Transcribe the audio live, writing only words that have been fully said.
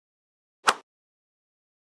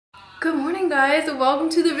Good morning, guys. Welcome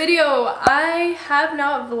to the video. I have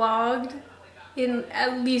not vlogged in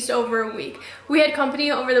at least over a week. We had company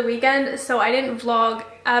over the weekend, so I didn't vlog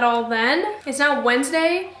at all then. It's now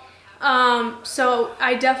Wednesday, so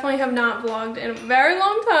I definitely have not vlogged in a very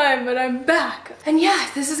long time, but I'm back. And yeah,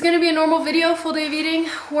 this is gonna be a normal video, full day of eating,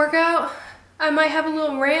 workout. I might have a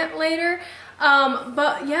little rant later,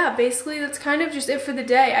 but yeah, basically that's kind of just it for the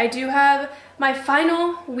day. I do have my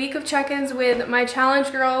final week of check-ins with my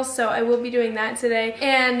challenge girls, so I will be doing that today.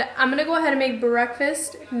 And I'm gonna go ahead and make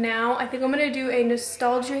breakfast now. I think I'm gonna do a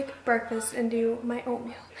nostalgic breakfast and do my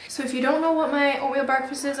oatmeal. So if you don't know what my oatmeal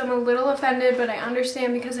breakfast is, I'm a little offended, but I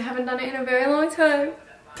understand because I haven't done it in a very long time.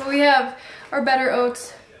 But we have our Better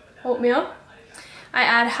Oats oatmeal. I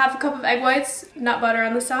add half a cup of egg whites, nut butter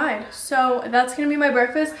on the side. So that's gonna be my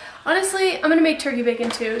breakfast. Honestly, I'm gonna make turkey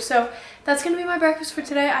bacon too. So that's gonna be my breakfast for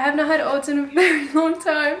today. I have not had oats in a very long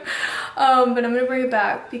time, but I'm gonna bring it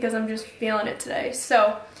back because I'm just feeling it today.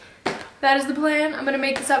 So that is the plan. I'm gonna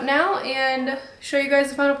make this up now and show you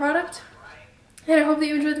guys the final product. And I hope that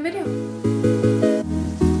you enjoyed the video.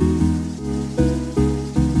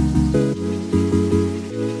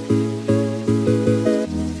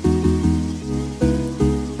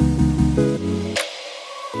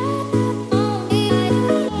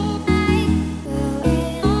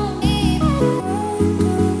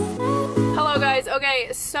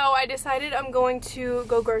 Okay, so I decided I'm going to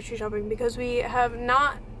go grocery shopping because we have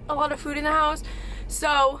not a lot of food in the house.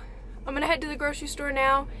 So I'm gonna head to the grocery store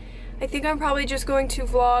now. I think I'm probably just going to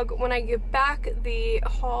vlog when I get back the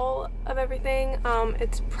haul of everything.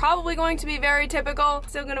 It's probably going to be very typical.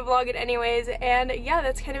 Still gonna vlog it anyways. And yeah,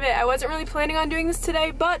 that's kind of it. I wasn't really planning on doing this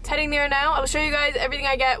today, but heading there now. I'll show you guys everything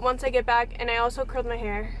I get once I get back. And I also curled my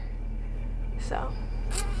hair. So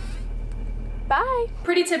bye.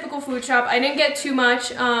 Pretty typical food shop. I didn't get too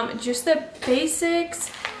much, just the basics.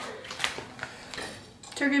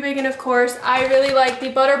 Turkey bacon, of course. I really like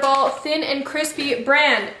the Butterball Thin and Crispy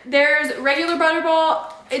brand. There's regular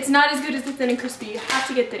Butterball. It's not as good as the Thin and Crispy. You have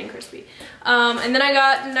to get Thin and Crispy. And then I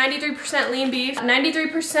got 93% lean beef,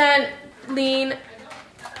 93% lean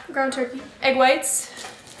ground turkey, egg whites,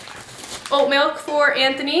 oat milk for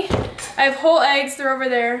Anthony. I have whole eggs. They're over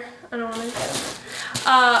there. I don't want to get them.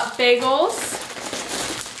 Bagels,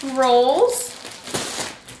 rolls,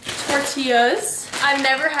 tortillas. I've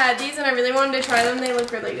never had these and I really wanted to try them. They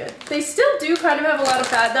look really good. They still do kind of have a lot of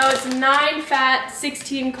fat though. It's 9 fat,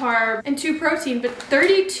 16 carb, and 2 protein, but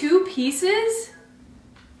 32 pieces?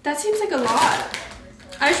 That seems like a lot.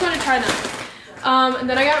 I just want to try them. And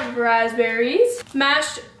then I got raspberries,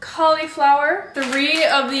 mashed cauliflower, 3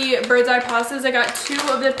 of the bird's eye pastas. I got 2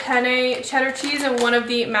 of the penne cheddar cheese and 1 of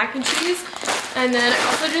the mac and cheese. And then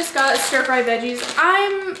I also just got stir-fry veggies.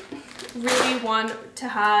 I'm really one to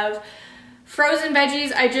have frozen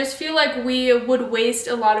veggies. I just feel like we would waste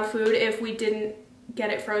a lot of food if we didn't get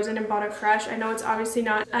it frozen and bought it fresh. I know it's obviously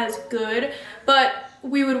not as good, but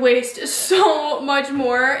we would waste so much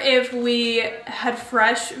more if we had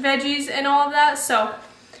fresh veggies and all of that. So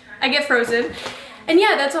I get frozen. And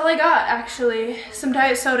yeah, that's all I got actually. Some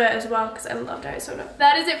diet soda as well because I love diet soda.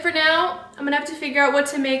 That is it for now. I'm gonna have to figure out what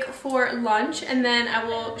to make for lunch and then I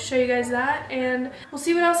will show you guys that and we'll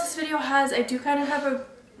see what else this video has. I do kind of have a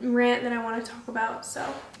rant that I want to talk about, so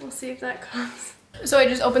we'll see if that comes. So I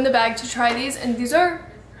just opened the bag to try these and these are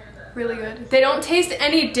really good. They don't taste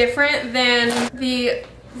any different than the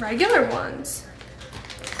regular ones.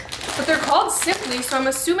 But they're called Simply, so I'm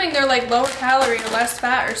assuming they're like lower calorie or less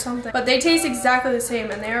fat or something. But they taste exactly the same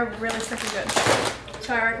and they are really freaking good.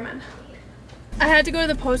 So I recommend. I had to go to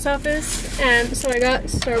the post office and so I got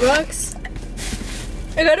Starbucks.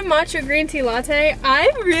 I got a matcha green tea latte. I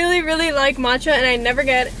really like matcha and I never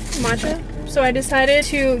get matcha. So I decided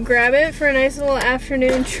to grab it for a nice little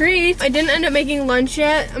afternoon treat. I didn't end up making lunch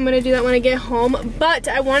yet. I'm gonna do that when I get home. But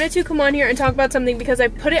I wanted to come on here and talk about something because I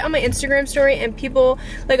put it on my Instagram story and people,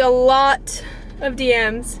 like a lot of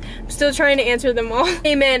DMs, I'm still trying to answer them all,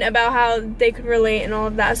 came in about how they could relate and all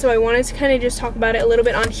of that. So I wanted to kind of just talk about it a little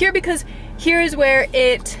bit on here because here is where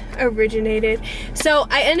it originated. So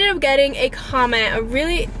I ended up getting a comment,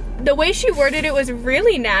 the way she worded it was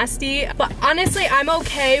really nasty, but honestly, I'm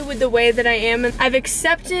okay with the way that I am. I've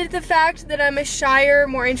accepted the fact that I'm a shyer,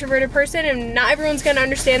 more introverted person, and not everyone's gonna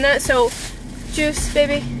understand that, so juice,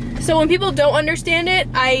 baby. So when people don't understand it,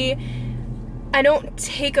 I don't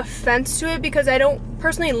take offense to it because I don't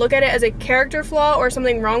personally look at it as a character flaw or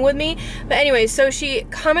something wrong with me. But anyway, so she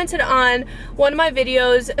commented on one of my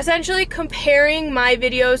videos, essentially comparing my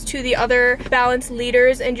videos to the other balance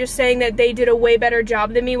leaders and just saying that they did a way better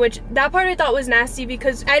job than me, which that part I thought was nasty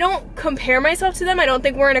because I don't compare myself to them. I don't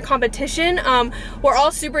think we're in a competition. We're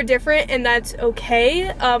all super different and that's okay.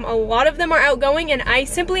 A lot of them are outgoing and I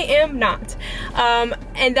simply am not.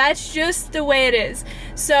 And that's just the way it is.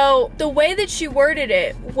 So the way that she worded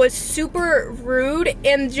it was super rude,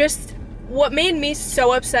 and just what made me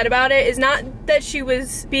so upset about it is not that she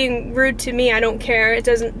was being rude to me. I don't care.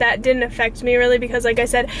 That didn't affect me really, because like I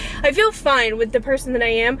said, I feel fine with the person that I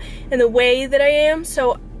am and the way that I am,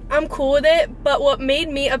 so I'm cool with it. But what made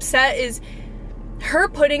me upset is her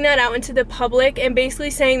putting that out into the public and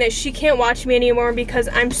basically saying that she can't watch me anymore because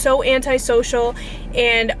I'm so antisocial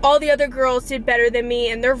and all the other girls did better than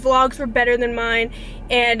me and their vlogs were better than mine,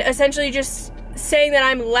 and essentially just saying that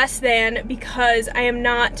I'm less than because I am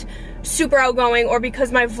not super outgoing or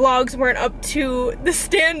because my vlogs weren't up to the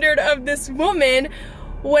standard of this woman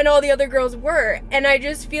when all the other girls were. And I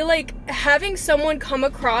just feel like having someone come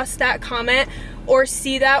across that comment or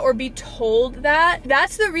see that or be told that,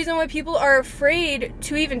 that's the reason why people are afraid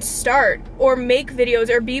to even start or make videos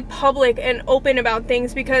or be public and open about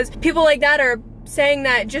things, because people like that are saying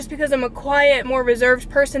that just because I'm a quiet, more reserved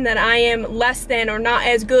person that I am less than or not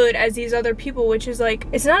as good as these other people, which is like,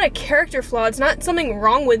 it's not a character flaw, it's not something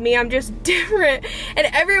wrong with me, I'm just different and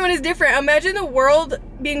everyone is different. Imagine the world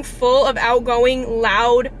being full of outgoing,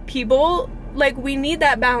 loud people. Like, we need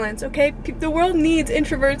that balance, okay? The world needs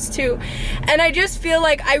introverts too. And I just feel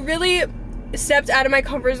like I really stepped out of my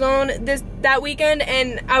comfort zone that weekend,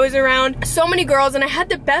 and I was around so many girls and I had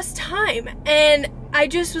the best time. And I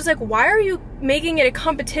just was like, why are you making it a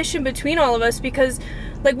competition between all of us? Because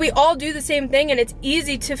like, we all do the same thing and it's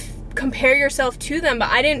easy to compare yourself to them, but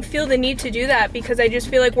I didn't feel the need to do that because I just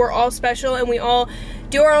feel like we're all special and we all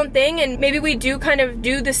do our own thing, and maybe we do kind of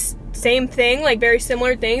do this same thing, like very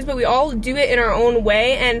similar things, but we all do it in our own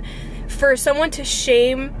way. And for someone to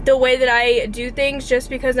shame the way that I do things just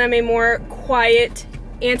because I'm a more quiet,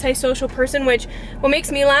 antisocial person, which what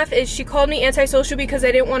makes me laugh is she called me antisocial because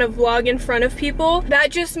I didn't want to vlog in front of people.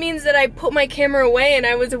 That just means that I put my camera away and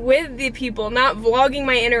I was with the people, not vlogging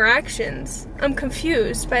my interactions. I'm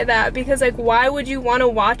confused by that because like, why would you want to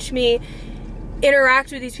watch me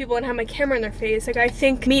interact with these people and have my camera in their face? Like, I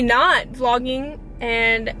think me not vlogging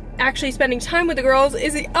and actually spending time with the girls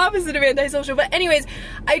is the opposite of antisocial. But anyways,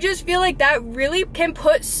 I just feel like that really can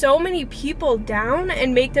put so many people down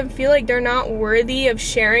and make them feel like they're not worthy of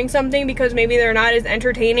sharing something because maybe they're not as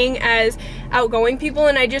entertaining as outgoing people.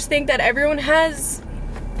 And I just think that everyone has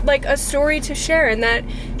like a story to share, and that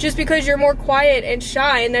just because you're more quiet and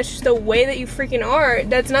shy and that's just the way that you freaking are,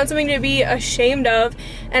 that's not something to be ashamed of.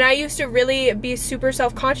 And I used to really be super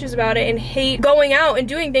self-conscious about it and hate going out and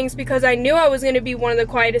doing things because I knew I was going to be one of the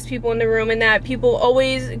quietest people in the room, and that people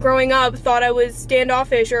always growing up thought I was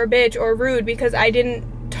standoffish or a bitch or rude because I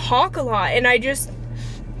didn't talk a lot. And I just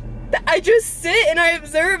sit and I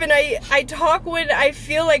observe and I talk when I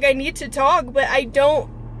feel like I need to talk, but I don't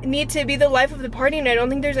need to be the life of the party, and I don't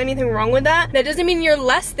think there's anything wrong with that. That doesn't mean you're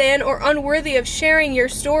less than or unworthy of sharing your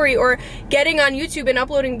story or getting on YouTube and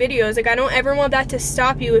uploading videos. Like, I don't ever want that to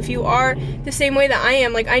stop you if you are the same way that I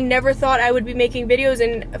am. Like, I never thought I would be making videos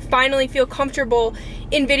and finally feel comfortable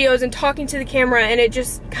in videos and talking to the camera, and it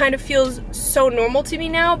just kind of feels so normal to me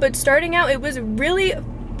now. But starting out, it was really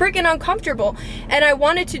freaking uncomfortable, and I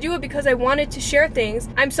wanted to do it because I wanted to share things.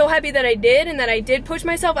 I'm so happy that I did, and that I did push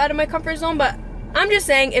myself out of my comfort zone. But I'm just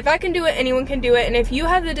saying, if I can do it, anyone can do it. And if you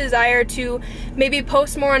have the desire to maybe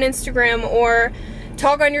post more on Instagram or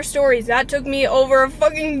talk on your stories, that took me over a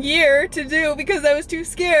fucking year to do because I was too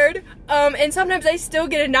scared. And sometimes I still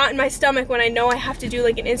get a knot in my stomach when I know I have to do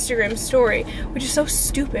like an Instagram story, which is so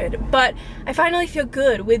stupid. But I finally feel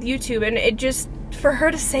good with YouTube, and it just, for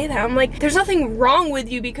her to say that, I'm like, there's nothing wrong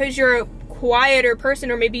with you because you're a quieter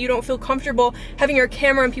person, or maybe you don't feel comfortable having your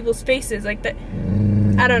camera in people's faces. Like that,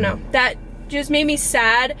 I don't know. That just made me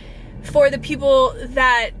sad for the people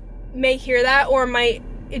that may hear that or might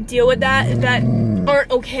deal with that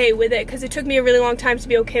aren't okay with it, because it took me a really long time to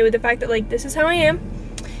be okay with the fact that like, this is how I am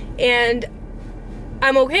and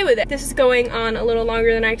I'm okay with it. This is going on a little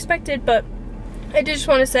longer than I expected, but I just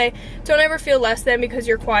want to say, don't ever feel less than because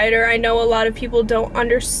you're quieter. I know a lot of people don't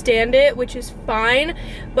understand it, which is fine,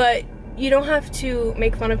 but you don't have to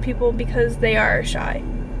make fun of people because they are shy.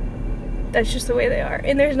 That's just the way they are,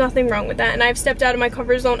 and there's nothing wrong with that. And I've stepped out of my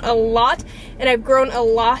comfort zone a lot, and I've grown a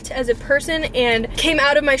lot as a person and came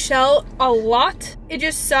out of my shell a lot. It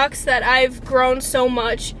just sucks that I've grown so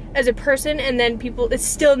much as a person, and then people, it's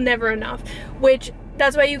still never enough, which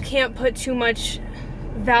that's why you can't put too much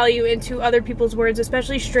value into other people's words,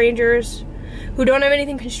 especially strangers who don't have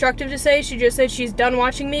anything constructive to say. She just said she's done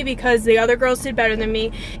watching me because the other girls did better than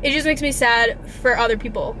me. It just makes me sad for other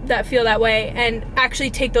people that feel that way and actually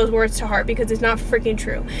take those words to heart, because it's not freaking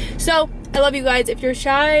true. So I love you guys. If you're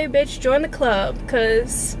shy, bitch, join the club,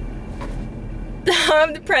 because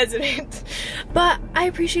I'm the president. But I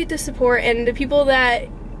appreciate the support, and the people that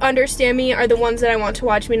understand me are the ones that I want to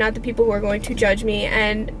watch me, not the people who are going to judge me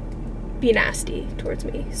and be nasty towards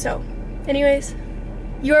me. So anyways,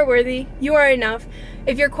 you are worthy, you are enough.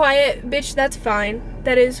 If you're quiet, bitch, that's fine.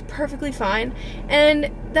 That is perfectly fine. And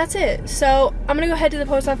that's it. So I'm gonna go head to the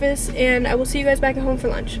post office, and I will see you guys back at home for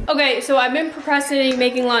lunch. Okay, so I've been procrastinating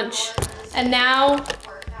making lunch, and now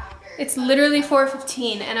it's literally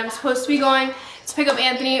 4:15, and I'm supposed to be going to pick up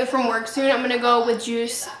Anthony from work soon. I'm gonna go with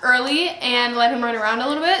Juice early and let him run around a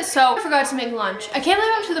little bit. So I forgot to make lunch. I can't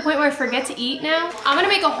believe I'm to the point where I forget to eat now. I'm gonna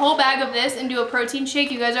make a whole bag of this and do a protein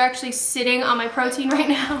shake. You guys are actually sitting on my protein right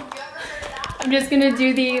now. I'm just gonna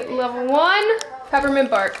do the level 1 peppermint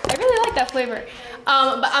bark. I really like that flavor.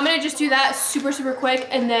 But I'm gonna just do that super quick,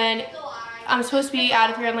 and then I'm supposed to be out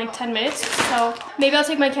of here in like 10 minutes. So maybe I'll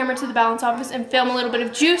take my camera to the balance office and film a little bit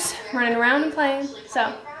of Juice running around and playing.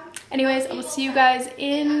 So anyways, I will see you guys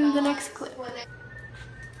in the next clip.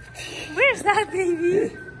 Where's that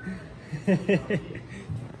baby?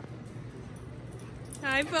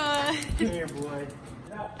 Hi, bud. Come here, boy.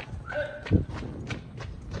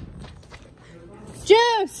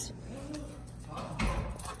 Juice!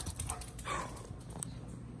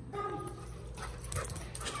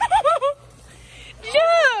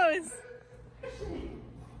 Juice!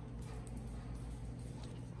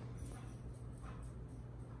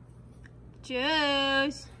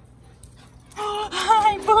 Juice.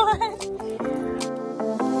 Hi, bud.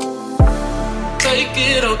 Take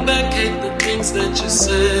it all back, hate the things that you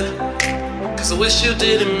said, 'cause I wish you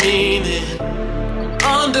didn't mean it.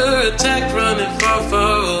 I'm under attack, running far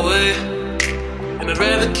away, and I'd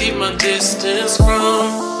rather keep my distance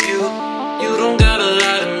from you. You don't gotta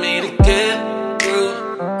lie to me to get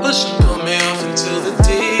through. Push and pull me off into the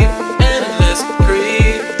deep, and let's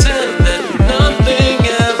pretend that nothing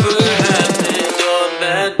ever happened on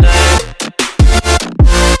that night.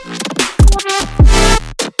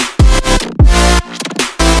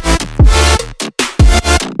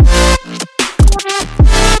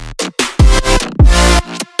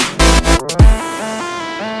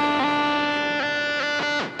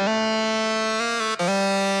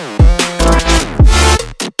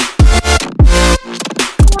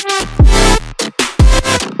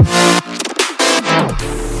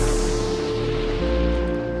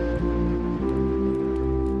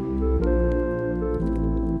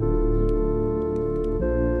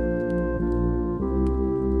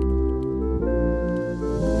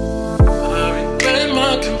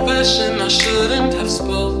 I shouldn't have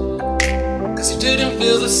spoke, 'cause you didn't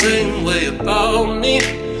feel the same way about me,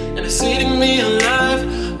 and it's eating me alive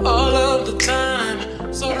all of the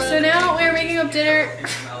time. So now we're making up dinner.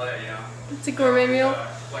 It's a gourmet meal.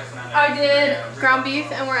 I did ground beef,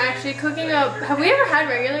 and we're actually cooking up. Have we ever had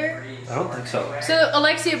regular? I don't think so. So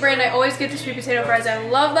Alexia brand, I always get the sweet potato fries. I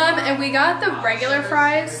love them, and we got the regular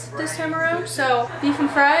fries this time around. So beef and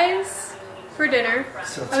fries for dinner.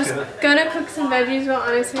 I was gonna cook some veggies, but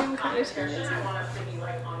honestly I'm kind of scared.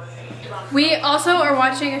 We also are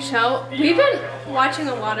watching a show. We've been watching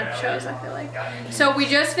a lot of shows, I feel like. So we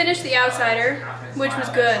just finished The Outsider, which was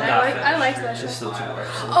good. I liked that show.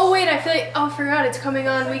 Oh wait, I feel like, oh I forgot, it's coming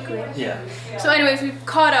on weekly. Yeah. So anyways, we've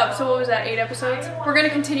caught up. So what was that, 8 episodes? We're gonna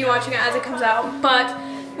continue watching it as it comes out. But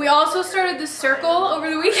we also started The Circle over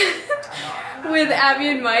the weekend with Abby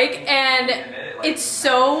and Mike, and it's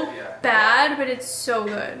so bad, but it's so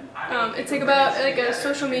good. It's like about like a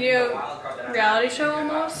social media reality show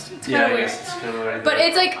almost. It's kind of weird. But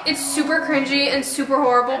it's like, it's super cringy and super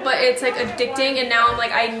horrible, but it's like addicting, and now I'm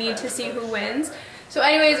like, I need to see who wins. So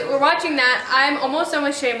anyways, we're watching that. I'm almost done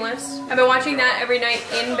with Shameless. I've been watching that every night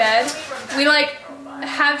in bed. We like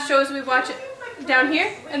have shows we watch down here,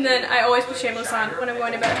 and then I always put Shameless on when I'm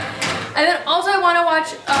going to bed. And then also I want to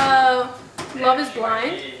watch Love is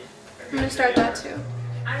Blind. I'm gonna start that too.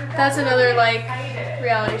 That's another like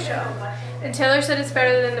reality show. And Taylor said it's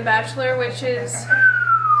better than The Bachelor, which is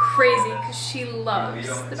crazy because she loves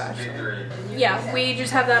The Bachelor. Yeah, we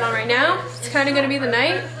just have that on right now. It's kind of gonna be the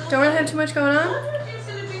night. Don't really have too much going on.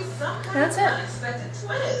 That's it.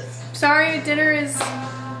 Sorry, dinner is...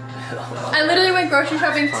 I literally went grocery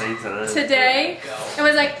shopping today and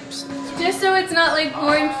was like, just so it's not like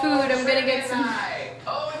boring food, I'm gonna get some...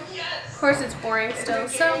 Of course it's boring still,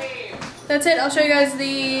 so that's it. I'll show you guys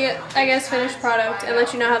the, I guess, finished product and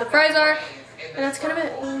let you know how the fries are. And that's kind of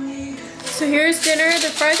it. So here's dinner. The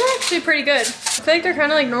fries are actually pretty good. I feel like they're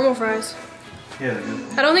kind of like normal fries. Yeah, they're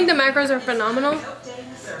good. I don't think the macros are phenomenal.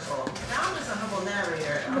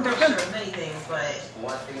 But they're good.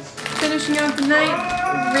 Finishing out the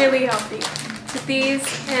night, really healthy. With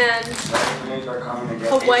these and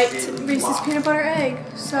a white Reese's peanut butter egg.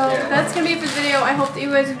 So that's gonna be it for the video. I hope that you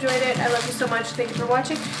guys enjoyed it. I love you so much. Thank you for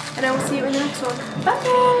watching, and I will see you in the next one.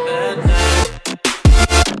 Bye!